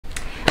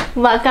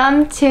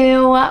Welcome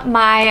to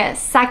my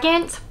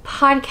second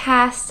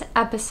podcast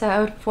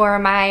episode for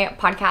my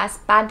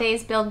podcast, Bad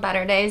Days Build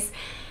Better Days.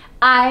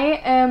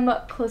 I am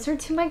closer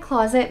to my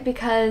closet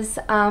because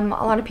a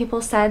lot of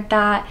people said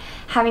that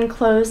having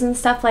clothes and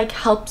stuff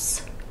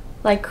helps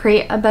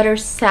create a better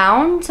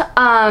sound.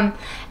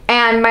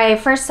 And my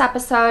first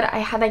episode, I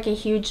had a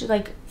huge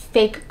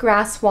fake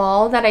grass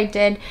wall that I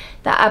did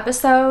the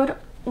episode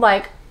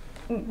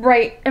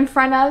right in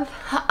front of,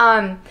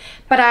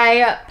 but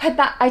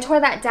I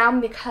tore that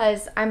down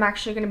because I'm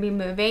actually going to be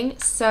moving,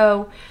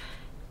 so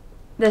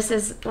this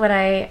is what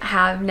I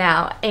have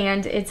now,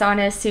 and it's on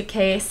a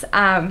suitcase.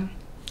 I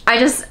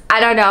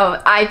don't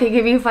know, I think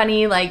it'd be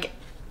funny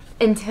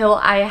until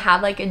I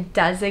have a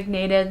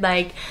designated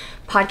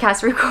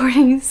podcast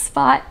recording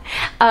spot.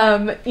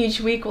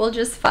 Each week we'll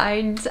just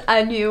find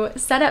a new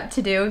setup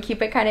to do and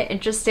keep it kind of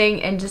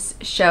interesting and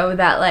just show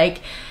that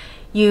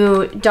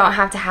you don't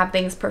have to have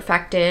things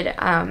perfected.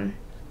 I'm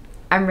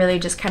really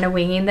just kind of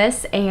winging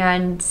this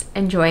and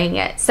enjoying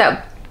it.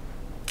 So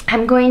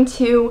I'm going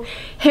to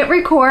hit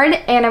record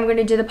and I'm going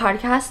to do the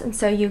podcast, and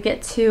so you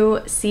get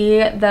to see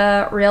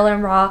the real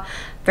and raw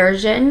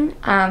version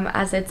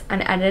as it's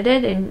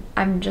unedited, and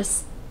I'm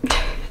just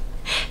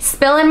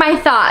spilling my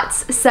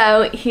thoughts.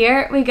 So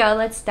here we go.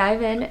 Let's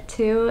dive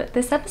into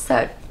this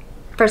episode.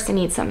 First, I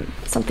need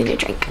something to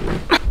drink.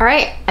 All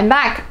right, I'm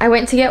back. I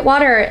went to get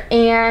water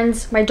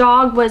and my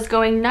dog was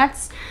going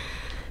nuts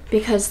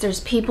because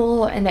there's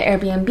people in the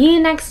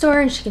Airbnb next door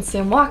and she can see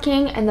him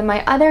walking. And then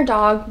my other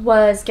dog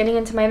was getting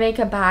into my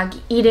makeup bag,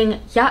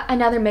 eating yet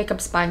another makeup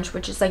sponge,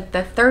 which is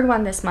the third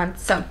one this month.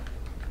 So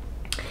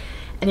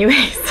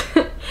anyways,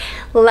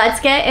 let's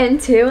get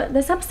into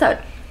this episode.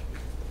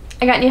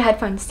 I got new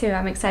headphones too.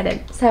 I'm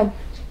excited. So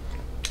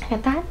I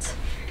got that.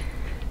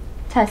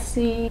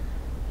 Testing.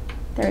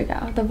 There we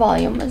go. The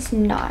volume was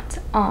not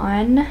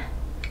on.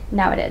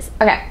 Now it is.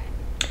 Okay.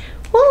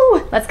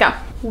 Woo! Let's go.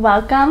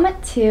 Welcome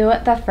to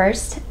the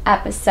first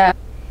episode.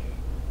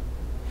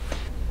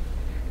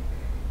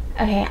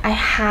 Okay, I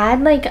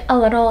had a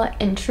little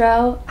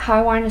intro how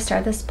I wanted to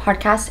start this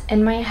podcast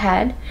in my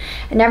head.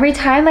 And every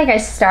time I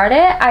start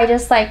it, I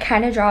just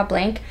kind of draw a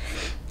blank.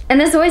 And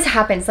this always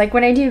happens.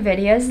 When I do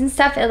videos and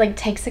stuff, it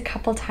takes a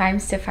couple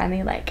times to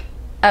finally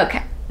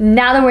okay,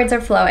 now the words are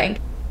flowing.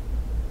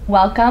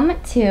 Welcome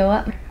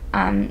to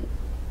I'm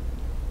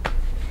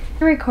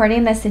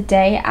recording this a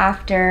day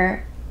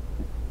after.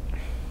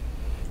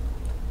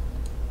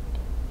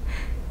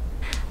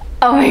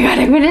 Oh my god,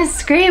 I'm gonna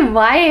scream.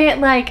 Why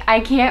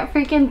I can't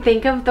freaking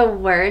think of the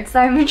words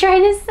I'm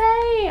trying to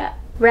say.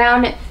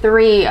 Round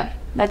 3.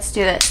 Let's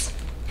do this.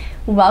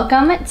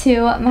 Welcome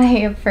to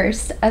my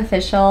first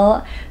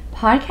official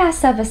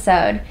podcast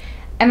episode.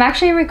 I'm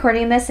actually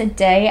recording this a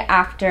day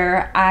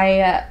after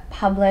I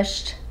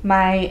published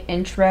my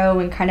intro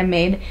and kind of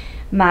made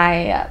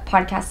my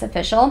podcast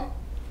official.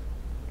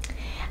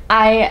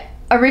 I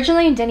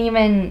originally didn't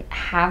even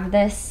have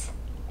this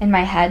in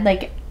my head.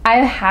 I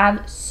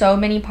have so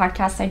many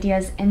podcast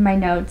ideas in my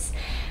notes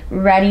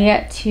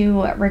ready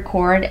to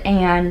record,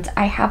 and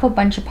I have a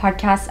bunch of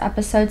podcast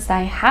episodes that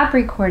I have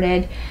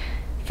recorded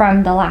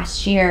from the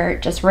last year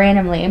just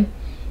randomly.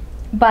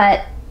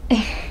 But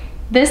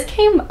this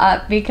came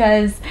up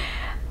because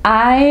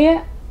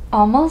I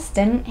almost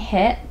didn't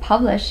hit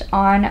publish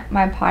on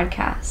my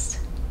podcast.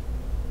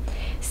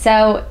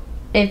 So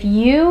if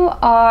you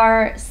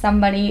are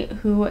somebody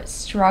who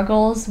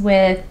struggles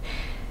with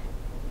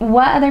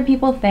what other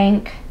people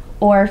think,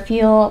 or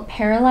feel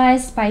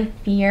paralyzed by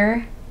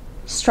fear,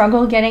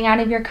 struggle getting out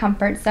of your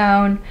comfort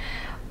zone,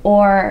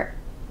 or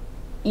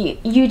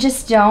you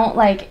just don't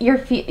you're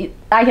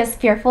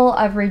fearful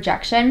of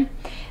rejection,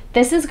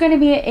 this is going to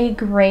be a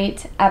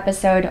great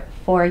episode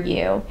for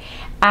you.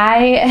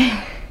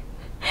 I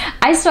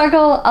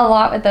struggle a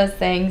lot with those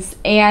things,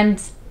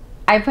 and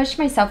I push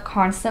myself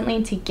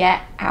constantly to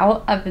get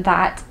out of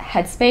that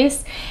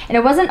headspace, and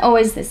it wasn't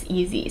always this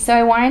easy. So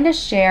I wanted to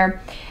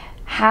share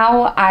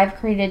how I've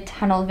created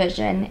tunnel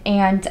vision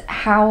and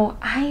how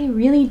I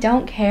really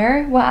don't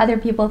care what other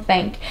people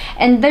think.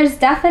 And there's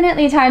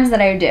definitely times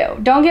that I do.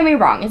 Don't get me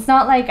wrong. It's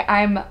not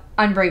I'm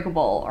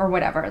unbreakable or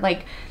whatever.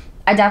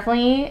 I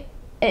definitely,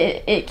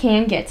 it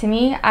can get to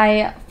me.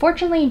 I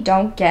fortunately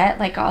don't get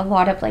a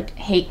lot of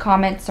hate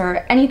comments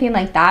or anything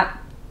like that.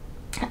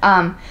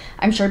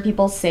 I'm sure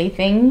people say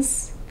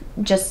things,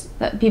 just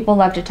that people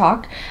love to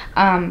talk,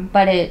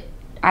 but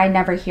I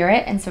never hear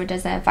it, and so it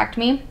doesn't affect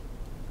me.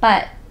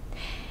 But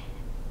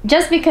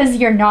just because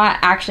you're not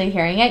actually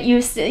hearing it,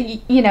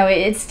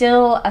 it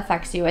still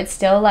affects you. It's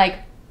still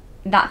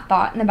that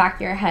thought in the back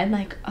of your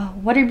head, oh,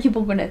 what are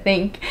people gonna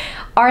think?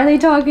 Are they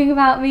talking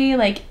about me?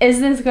 Is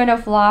this gonna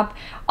flop?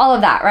 All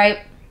of that, right?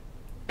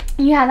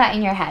 You have that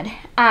in your head.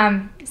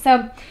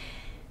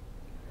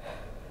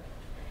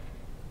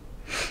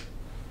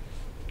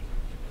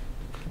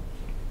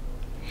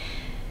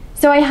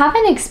 So I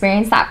haven't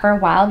experienced that for a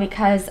while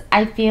because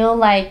I feel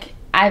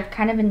I've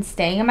kind of been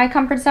staying in my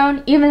comfort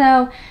zone, even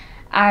though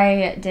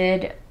I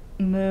did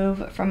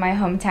move from my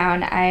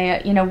hometown,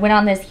 I, went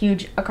on this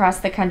huge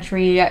across the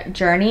country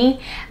journey.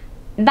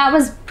 That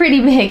was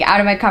pretty big out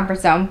of my comfort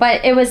zone,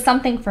 but it was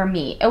something for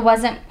me. It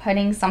wasn't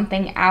putting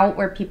something out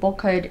where people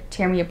could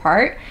tear me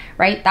apart,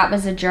 right? That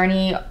was a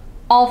journey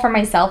all for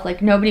myself.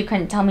 Like, nobody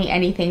couldn't tell me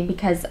anything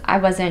because I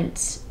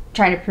wasn't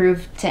trying to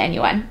prove to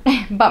anyone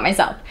but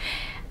myself.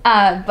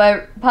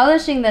 But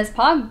publishing this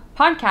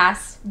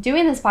podcast,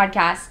 doing this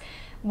podcast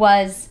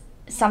was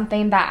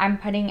something that I'm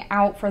putting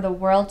out for the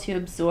world to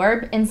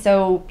absorb. And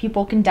so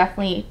people can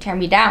definitely tear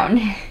me down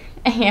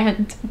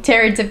and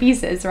tear it to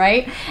pieces,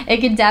 right? It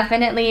could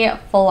definitely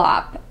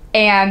flop.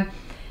 And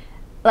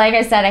like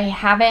I said, I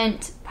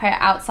haven't put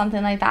out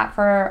something like that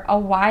for a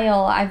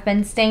while. I've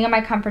been staying in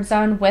my comfort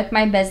zone with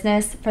my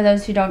business. For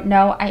those who don't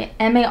know, I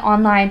am an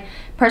online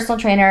personal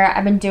trainer.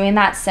 I've been doing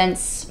that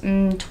since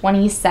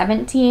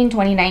 2017,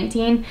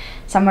 2019,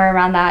 somewhere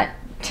around that.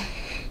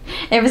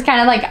 It was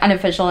kind of like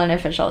unofficial and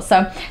official.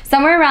 So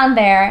somewhere around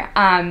there,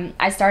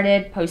 I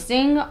started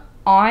posting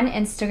on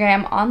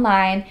Instagram,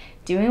 online,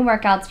 doing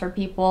workouts for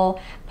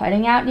people,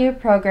 putting out new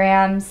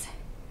programs,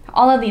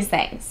 all of these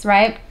things,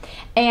 right?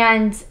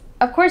 And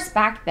of course,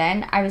 back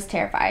then, I was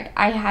terrified.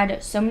 I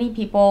had so many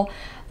people,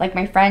 like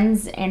my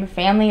friends and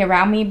family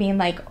around me, being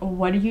like,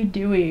 what are you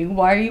doing?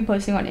 Why are you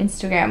posting on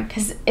Instagram?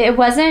 Because it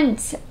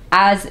wasn't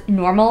as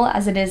normal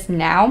as it is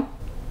now.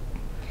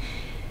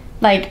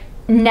 Like,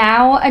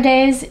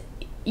 nowadays,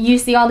 you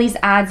see all these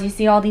ads, you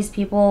see all these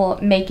people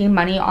making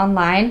money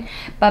online,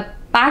 but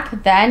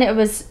back then it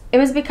was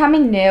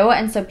becoming new,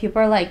 and so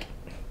people are like,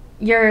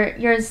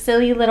 you're a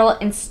silly little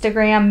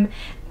Instagram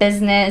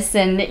business,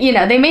 and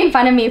they made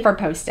fun of me for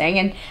posting,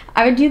 and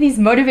I would do these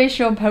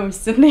motivational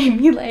posts and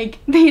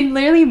they'd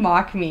literally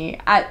mock me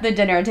at the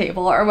dinner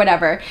table or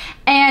whatever,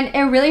 and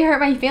it really hurt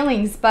my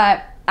feelings.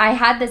 But I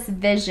had this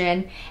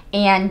vision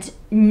and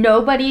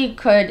nobody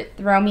could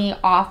throw me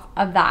off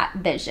of that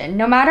vision.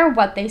 No matter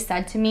what they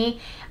said to me,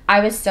 I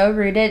was so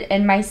rooted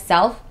in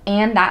myself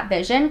and that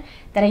vision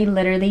that I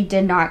literally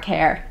did not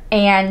care.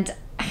 And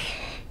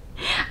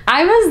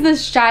I was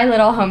this shy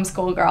little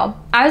homeschool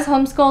girl. I was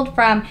homeschooled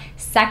from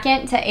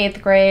 2nd to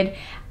 8th grade.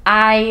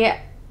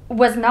 I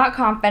was not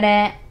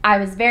confident. I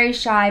was very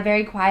shy,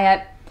 very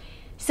quiet.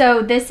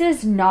 So this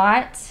was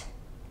not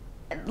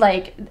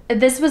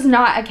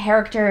a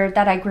character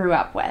that I grew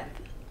up with.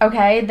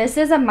 Okay, this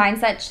is a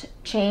mindset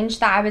change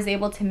that I was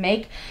able to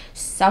make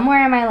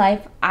somewhere in my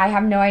life. I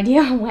have no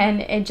idea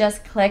when. It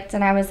just clicked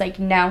and I was like,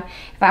 no,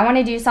 if I want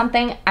to do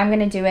something, I'm going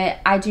to do it.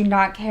 I do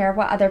not care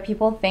what other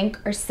people think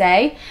or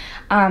say.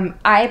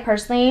 I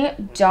personally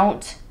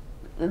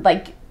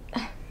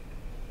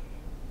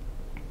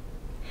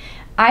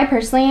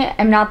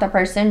am not the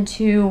person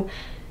to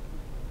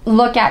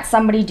look at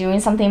somebody doing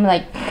something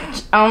like,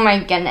 oh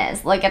my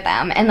goodness, look at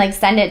them, and like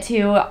send it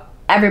to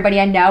everybody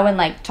I know and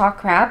like talk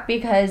crap,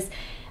 because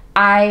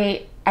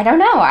I don't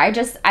know.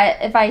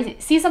 If I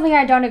see something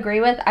I don't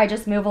agree with, I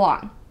just move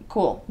along.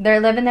 Cool. They're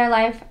living their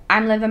life.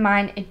 I'm living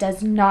mine. It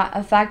does not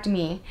affect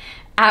me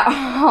at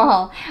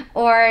all.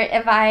 Or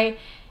if I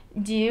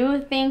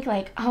do think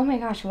like, oh my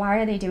gosh, why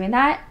are they doing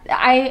that?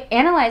 I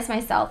analyze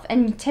myself,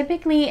 and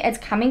typically it's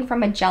coming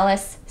from a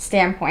jealous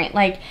standpoint.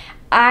 Like,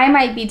 I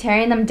might be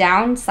tearing them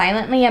down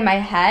silently in my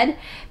head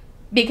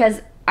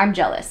because I'm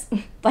jealous.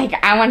 Like,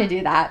 I want to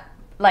do that.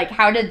 Like,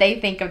 how did they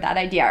think of that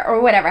idea or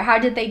whatever? How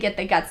did they get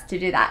the guts to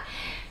do that?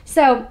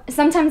 So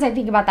sometimes I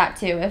think about that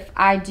too. If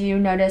I do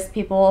notice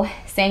people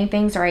saying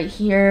things, or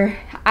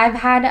I've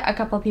had a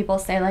couple people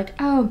say like,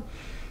 oh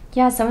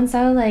yeah,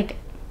 so-and-so like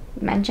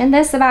mentioned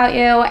this about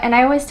you. And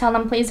I always tell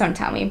them, please don't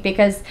tell me,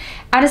 because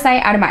out of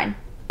sight, out of mind.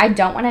 I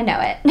don't want to know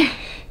it.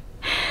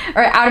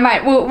 Or out of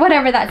mind,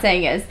 whatever that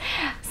saying is.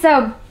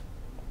 So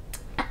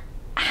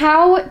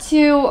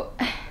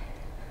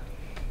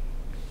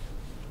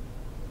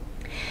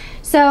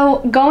So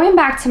going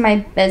back to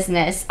my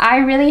business, I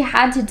really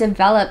had to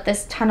develop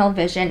this tunnel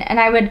vision, and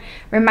I would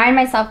remind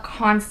myself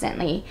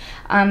constantly.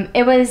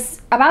 It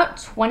was about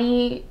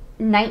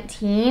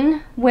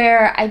 2019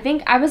 where I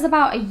think I was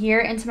about a year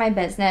into my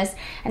business,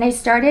 and I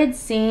started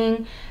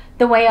seeing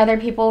the way other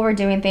people were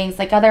doing things,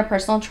 like other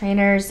personal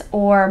trainers,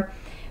 or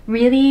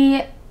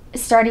really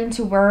starting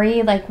to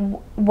worry like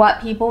what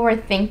people were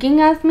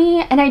thinking of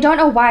me. And I don't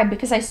know why,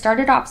 because I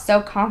started off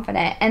so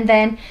confident, and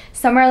then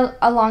somewhere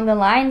along the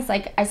lines,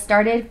 like, I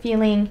started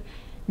feeling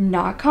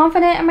not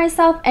confident in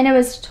myself, and it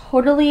was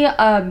totally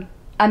a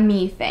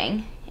me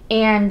thing.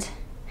 And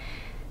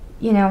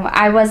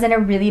I was in a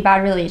really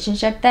bad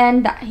relationship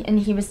then, and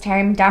he was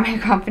tearing down my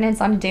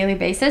confidence on a daily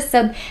basis,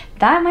 so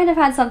that might have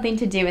had something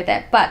to do with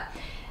it. But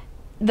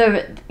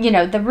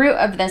the root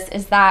of this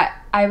is that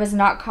I was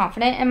not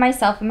confident in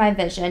myself and my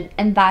vision,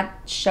 and that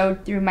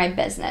showed through my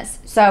business.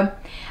 So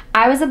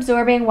I was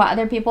absorbing what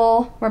other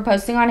people were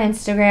posting on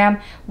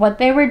Instagram, what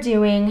they were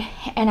doing,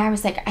 and I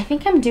was like, I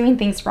think I'm doing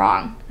things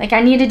wrong. Like,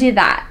 I need to do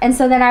that. And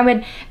so then I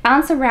would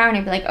bounce around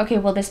and be like, okay,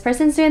 well, this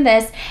person's doing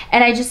this,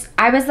 and I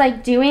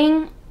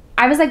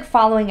was like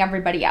following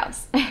everybody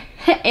else.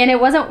 And it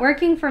wasn't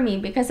working for me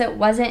because it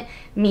wasn't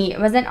me. It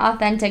wasn't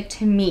authentic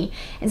to me.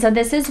 And so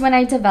this is when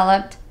I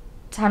developed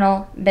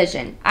tunnel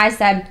vision. I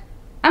said,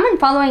 I'm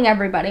unfollowing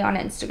everybody on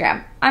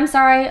Instagram. I'm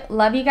sorry,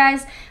 love you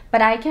guys,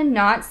 but I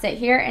cannot sit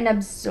here and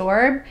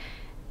absorb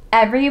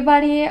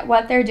everybody,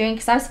 what they're doing,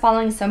 because I was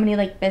following so many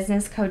like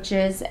business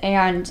coaches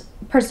and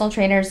personal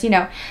trainers, you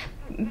know,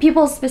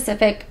 people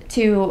specific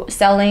to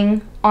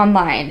selling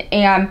online.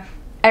 And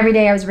every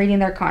day I was reading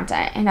their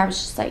content and I was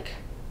just like,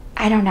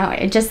 I don't know,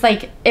 it just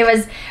like, it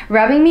was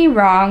rubbing me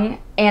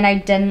wrong and I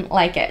didn't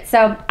like it.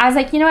 So I was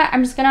like, you know what,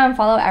 I'm just gonna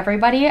unfollow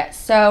everybody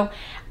so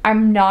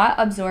I'm not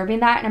absorbing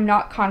that and I'm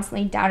not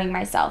constantly doubting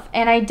myself.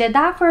 And I did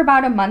that for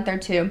about a month or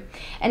two.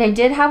 And I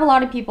did have a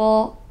lot of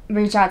people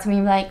reach out to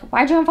me like,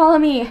 why'd you unfollow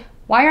me?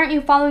 Why aren't you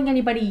following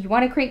anybody? You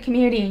want to create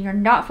community and you're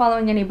not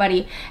following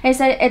anybody. And I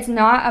said, it's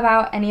not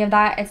about any of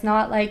that. It's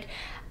not like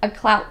a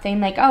clout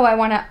thing like, oh, I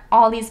want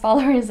all these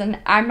followers and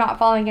I'm not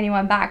following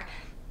anyone back.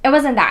 It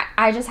wasn't that.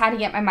 I just had to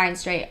get my mind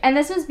straight. And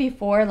this was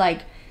before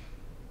like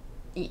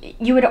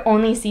you would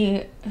only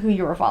see who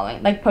you were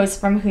following, like posts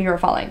from who you were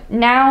following.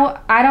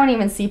 Now I don't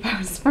even see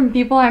posts from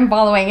people I'm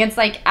following. It's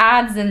like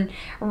ads and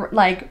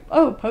like,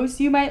 oh, posts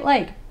you might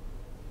like.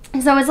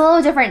 So it's a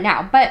little different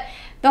now. But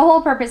the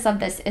whole purpose of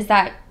this is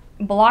that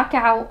block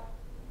out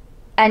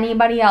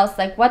anybody else,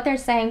 like what they're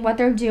saying, what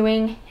they're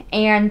doing,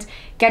 and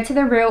get to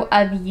the root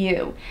of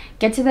you.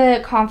 Get to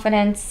the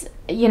confidence,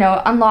 you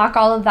know, unlock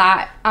all of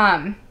that.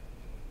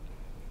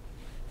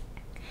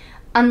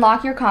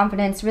 Unlock your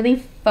confidence,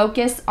 really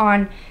focus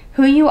on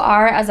who you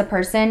are as a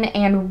person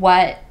and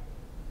what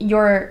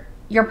your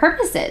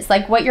purpose is,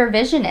 like what your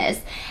vision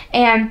is.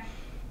 And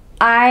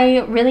I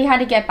really had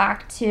to get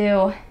back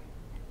to,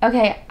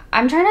 okay,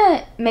 I'm trying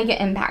to make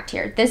an impact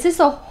here. This is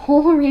the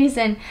whole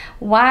reason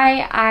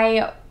why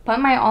I put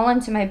my all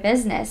into my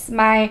business.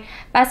 My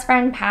best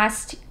friend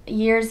passed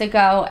years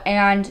ago,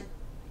 and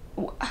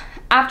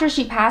after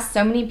she passed,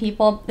 so many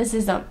people, this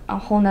is a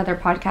whole nother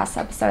podcast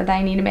episode that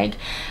I need to make,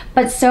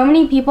 but so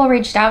many people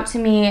reached out to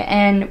me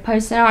and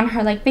posted on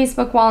her like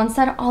Facebook wall and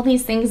said all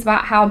these things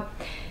about how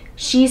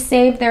she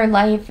saved their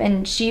life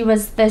and she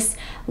was this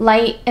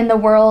light in the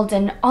world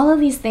and all of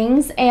these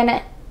things.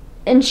 And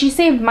she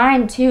saved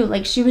mine too.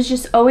 Like she was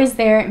just always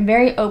there and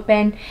very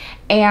open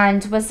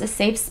and was a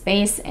safe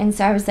space. And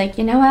so I was like,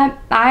 you know what?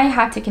 I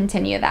have to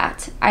continue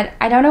that.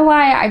 I don't know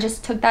why I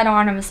just took that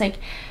on. I was like,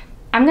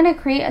 I'm going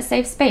to create a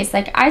safe space.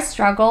 Like I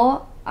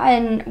struggle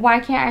and why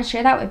can't I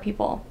share that with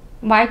people?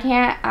 Why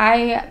can't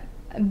I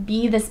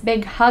be this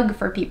big hug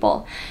for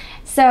people?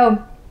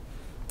 So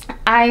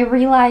I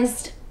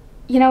realized,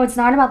 you know, it's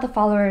not about the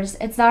followers.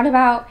 It's not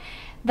about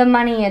the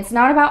money. It's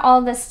not about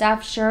all this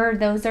stuff. Sure,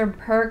 those are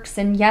perks.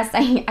 And yes,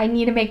 I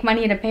need to make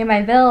money to pay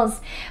my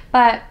bills.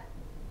 But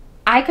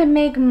I could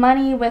make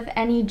money with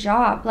any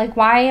job. Like,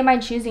 why am I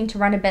choosing to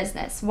run a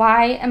business?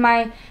 Why am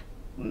I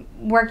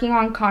working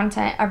on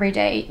content every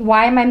day?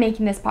 Why am I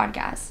making this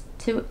podcast?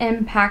 To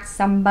impact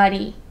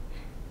somebody.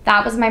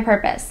 That was my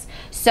purpose.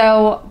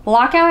 So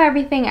block out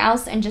everything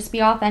else and just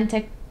be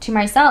authentic to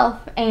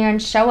myself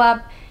and show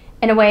up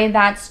in a way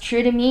that's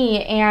true to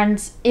me.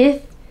 And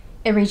if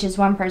it reaches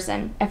one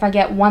person, if I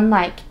get one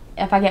like,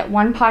 if I get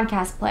one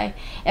podcast play,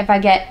 if I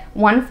get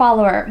one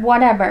follower,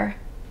 whatever,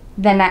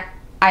 then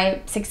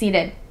I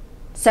succeeded.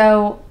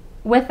 So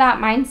with that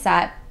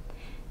mindset,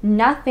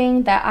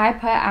 nothing that I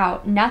put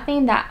out,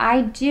 nothing that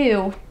I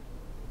do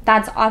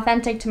that's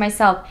authentic to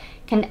myself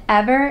can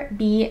ever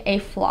be a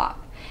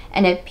flop.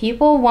 And if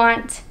people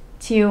want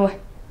to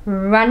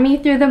run me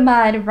through the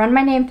mud, run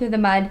my name through the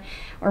mud,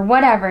 or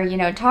whatever, you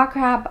know, talk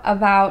crap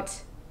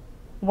about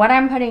what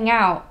I'm putting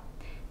out,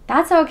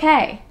 that's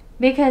okay.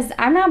 Because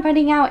I'm not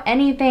putting out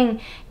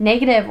anything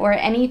negative or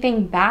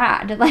anything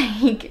bad.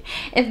 Like,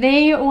 if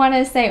they want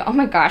to say, oh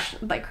my gosh,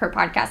 like her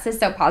podcast is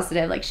so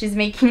positive, like she's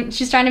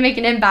trying to make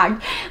an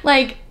impact,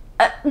 like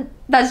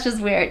that's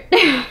just weird.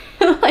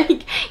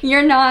 Like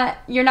you're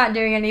not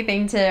doing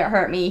anything to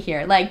hurt me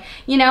here, like,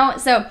 you know.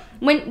 So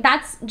when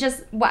that's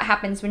just what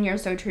happens when you're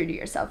so true to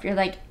yourself. You're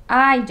like,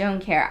 I don't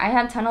care, I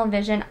have tunnel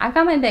vision, I've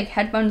got my big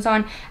headphones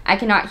on, I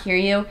cannot hear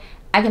you,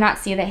 I cannot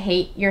see the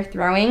hate you're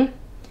throwing.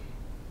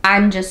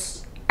 I'm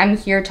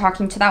here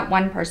talking to that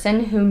one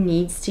person who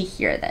needs to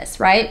hear this,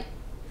 right?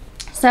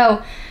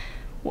 So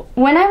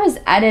when I was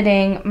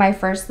editing my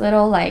first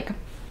little like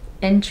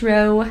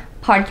intro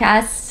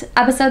podcast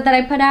episode that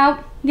I put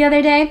out the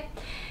other day,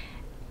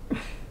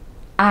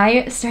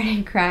 I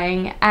started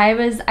crying.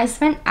 I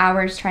spent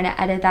hours trying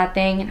to edit that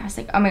thing and I was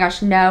like, oh my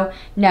gosh, no,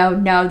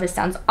 this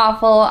sounds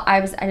awful.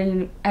 I was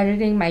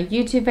editing my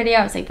YouTube video.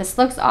 I was like, this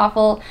looks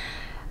awful.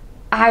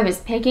 I was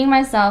picking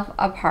myself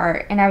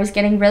apart and I was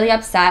getting really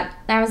upset.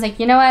 And I was like,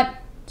 you know what?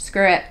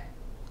 Screw it.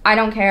 I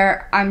don't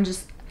care.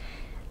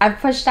 I've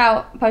pushed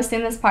out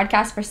posting this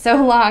podcast for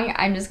so long.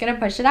 I'm just going to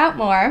push it out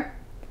more.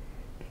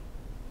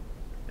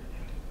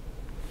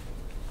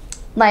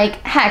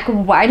 Like, heck,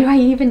 why do I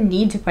even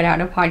need to put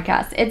out a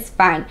podcast? It's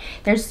fine.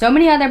 There's so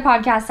many other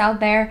podcasts out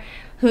there.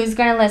 Who's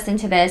going to listen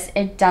to this?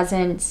 It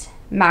doesn't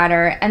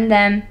matter. And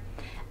then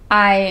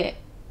I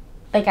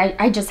like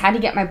I just had to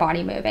get my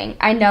body moving.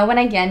 I know when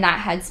I get in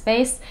that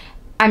headspace,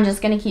 I'm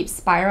just gonna keep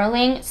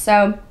spiraling.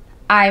 So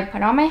I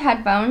put on my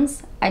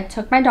headphones, I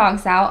took my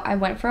dogs out, I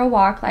went for a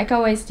walk like I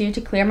always do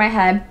to clear my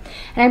head,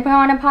 and I put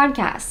on a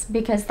podcast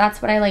because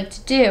that's what I like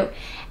to do.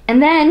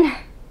 And then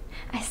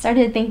I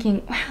started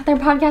thinking, wow, their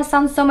podcast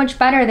sounds so much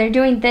better. They're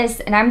doing this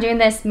and I'm doing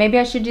this. Maybe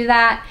I should do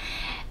that.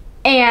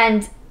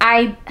 And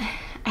I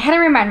had to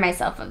remind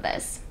myself of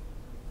this.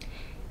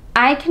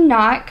 I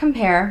cannot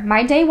compare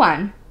my day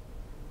 1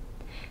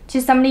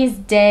 to somebody's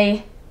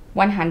day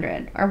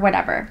 100 or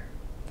whatever.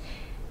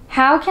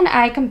 How can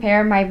I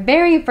compare my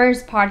very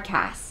first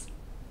podcast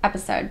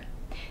episode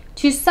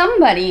to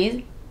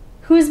somebody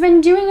who's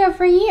been doing it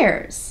for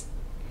years?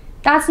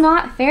 That's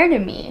not fair to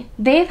me.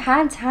 They've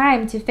had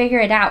time to figure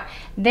it out.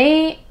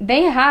 They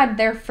had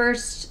their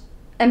first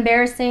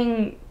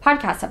embarrassing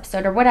podcast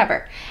episode or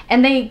whatever,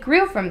 and they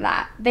grew from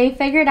that. They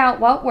figured out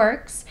what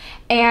works,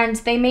 and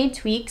they made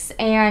tweaks,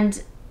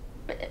 and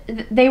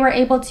they were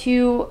able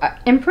to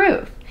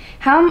improve.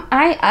 How am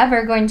I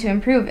ever going to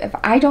improve if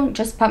I don't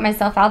just put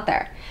myself out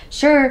there?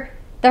 Sure,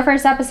 the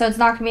first episode's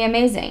not going to be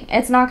amazing.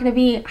 It's not going to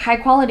be high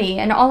quality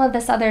and all of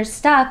this other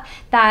stuff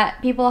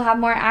that people have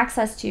more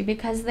access to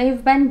because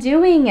they've been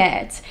doing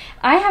it.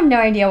 I have no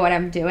idea what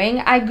I'm doing.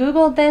 I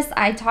Googled this,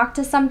 I talked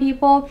to some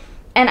people,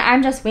 and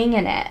I'm just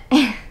winging it.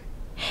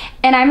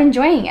 And I'm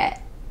enjoying it.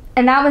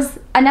 And that was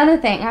another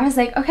thing. I was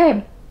like,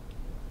 okay,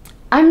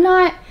 I'm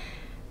not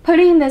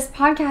putting this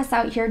podcast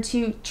out here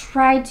to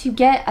try to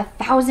get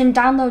 1,000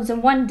 downloads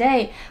in one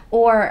day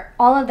or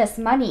all of this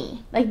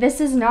money. Like,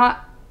 this is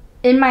not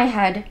in my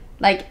head.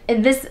 Like,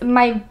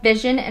 my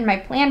vision and my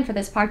plan for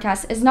this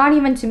podcast is not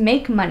even to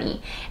make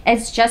money.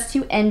 It's just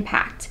to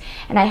impact.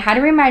 And I had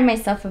to remind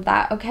myself of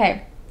that.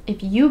 Okay,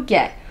 if you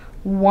get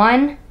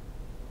one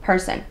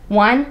person,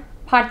 one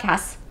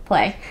podcast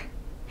play,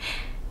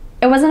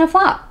 it wasn't a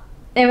flop.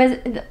 It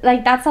was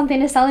like, that's something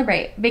to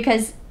celebrate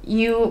because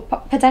you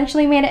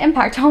potentially made an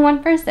impact on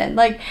one person.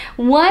 Like,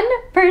 one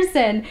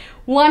person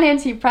wanted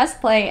to press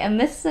play and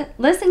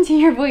listen to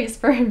your voice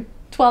for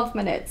 12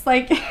 minutes.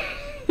 Like,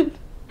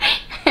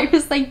 I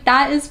was like,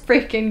 that is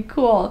freaking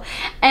cool.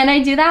 And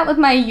I do that with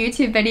my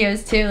YouTube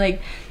videos too.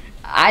 Like,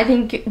 I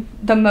think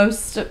the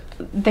most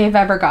they've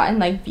ever gotten,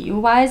 like,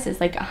 view-wise is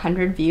like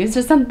 100 views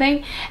or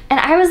something. And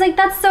I was like,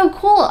 that's so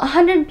cool.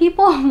 100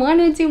 people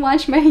wanted to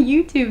watch my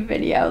YouTube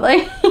video.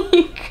 Like,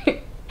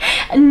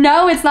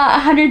 no, it's not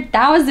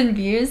 100,000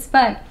 views,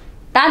 but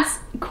that's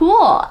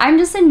cool. I'm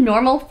just a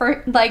normal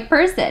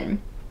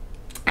person.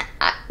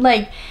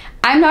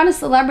 I'm not a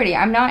celebrity.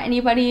 I'm not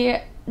anybody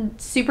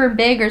super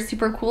big or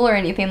super cool or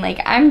anything. Like,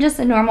 I'm just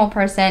a normal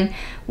person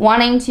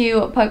wanting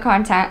to put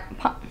content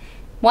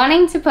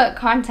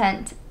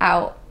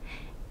out,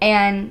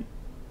 and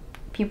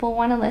people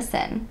want to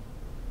listen.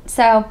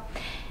 So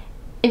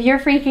if you're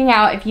freaking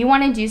out, if you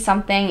want to do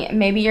something,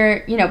 maybe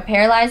you're,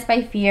 paralyzed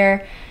by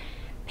fear,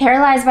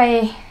 paralyzed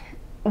by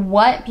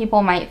what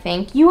people might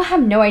think. You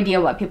have no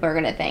idea what people are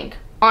going to think.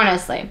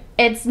 Honestly,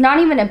 it's not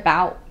even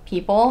about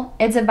people.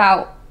 It's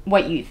about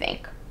what you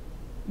think.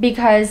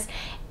 Because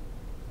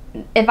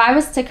if I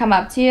was to come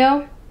up to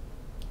you,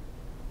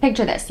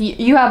 picture this.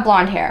 You have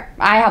blonde hair.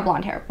 I have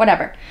blonde hair.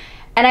 Whatever.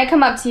 And I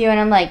come up to you and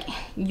I'm like,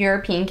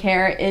 your pink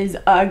hair is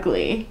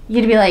ugly.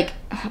 You'd be like,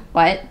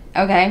 what?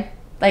 Okay.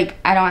 Like,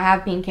 I don't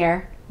have pink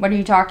hair. What are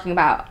you talking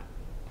about?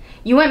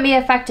 You wouldn't be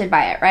affected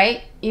by it,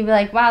 right? You'd be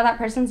like, wow, that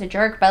person's a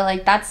jerk, but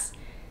like, that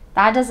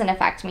doesn't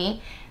affect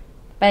me.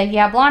 But if you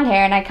have blonde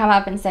hair and I come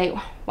up and say,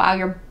 wow,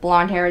 your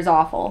blonde hair is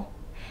awful,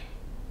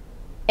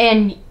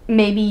 and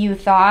maybe you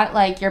thought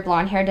like your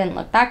blonde hair didn't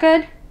look that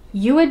good,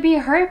 you would be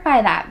hurt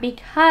by that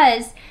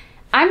because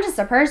I'm just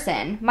a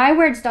person. My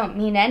words don't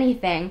mean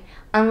anything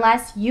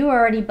unless you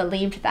already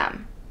believed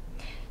them.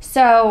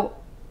 So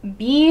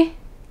be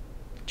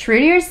true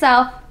to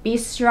yourself, be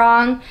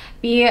strong,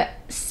 be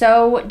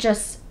so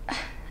just,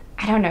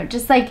 I don't know,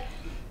 just like,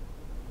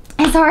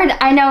 it's hard.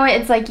 I know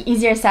it's like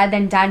easier said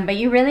than done, but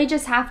you really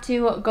just have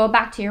to go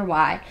back to your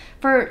why.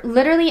 For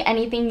literally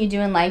anything you do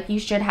in life, you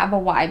should have a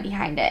why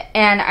behind it.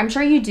 And I'm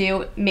sure you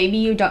do. Maybe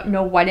you don't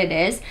know what it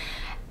is.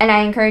 And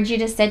I encourage you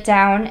to sit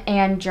down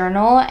and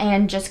journal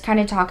and just kind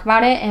of talk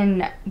about it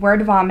and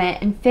word vomit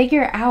and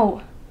figure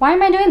out, why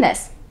am I doing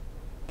this?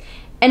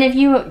 And if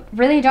you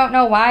really don't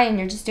know why and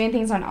you're just doing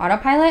things on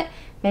autopilot,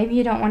 maybe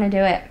you don't want to do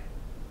it.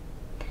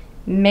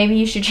 Maybe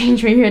you should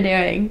change what you're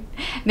doing,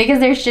 because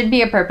there should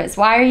be a purpose.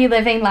 Why are you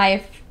living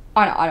life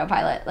on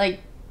autopilot? Like,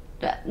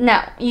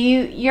 no,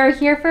 you're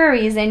here for a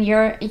reason.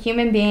 You're a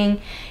human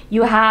being.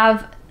 You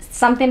have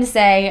something to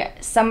say,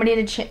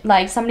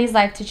 somebody's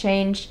life to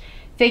change.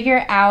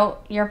 Figure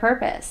out your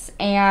purpose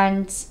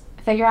and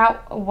figure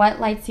out what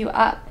lights you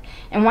up.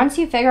 And once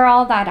you figure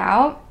all that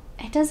out,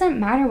 it doesn't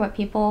matter what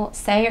people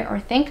say or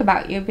think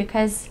about you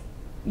because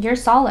you're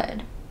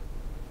solid.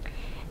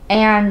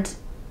 And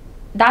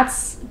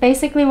that's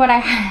basically what I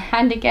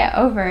had to get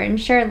over. And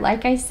sure,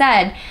 like I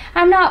said,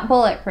 I'm not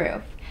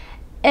bulletproof.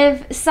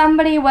 If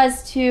somebody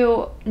was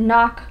to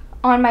knock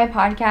on my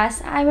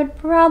podcast, I would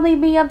probably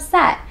be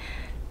upset.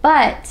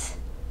 But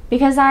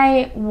because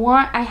I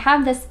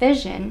have this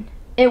vision,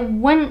 it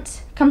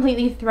wouldn't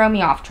completely throw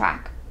me off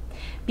track.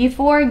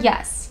 Before,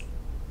 yes,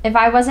 if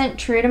I wasn't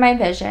true to my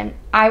vision,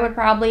 I would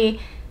probably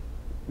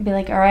be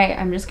like, all right,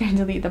 I'm just going to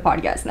delete the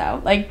podcast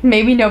now. Like,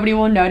 maybe nobody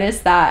will notice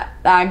that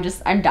I'm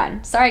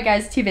done. Sorry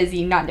guys, too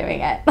busy, not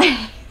doing it.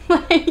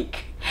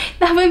 Like,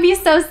 that would be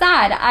so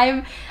sad.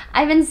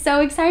 I've been so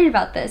excited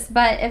about this,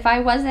 but if I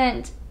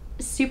wasn't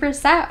super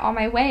set on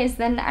my ways,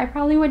 then I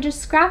probably would just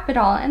scrap it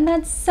all, and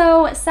that's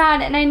so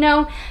sad. And I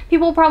know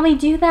people probably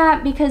do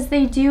that because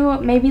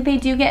maybe they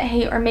do get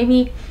hate, or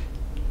maybe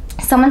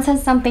someone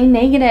says something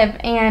negative,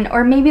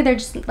 or maybe they're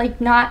just like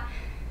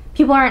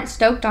people aren't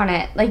stoked on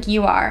it like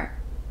you are,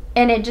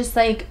 and it just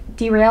like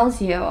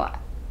derails you.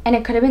 And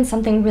it could have been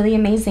something really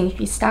amazing if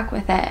you stuck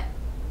with it,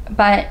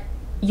 but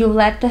you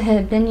let the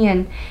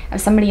opinion of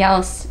somebody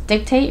else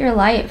dictate your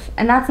life,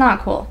 and that's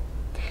not cool.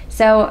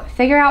 So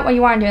figure out what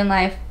you want to do in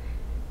life,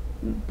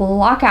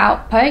 block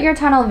out, put your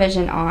tunnel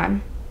vision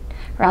on,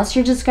 or else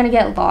you're just going to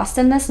get lost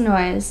in this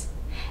noise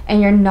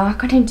and you're not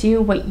going to do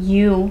what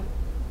you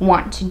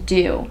want to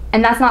do.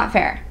 And that's not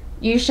fair.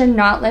 You should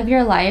not live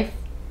your life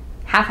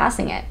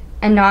half-assing it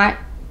and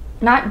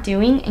not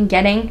doing and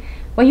getting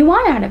what you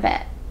want out of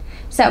it.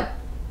 So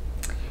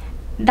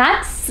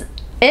that's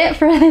it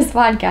for this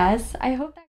podcast. I hope that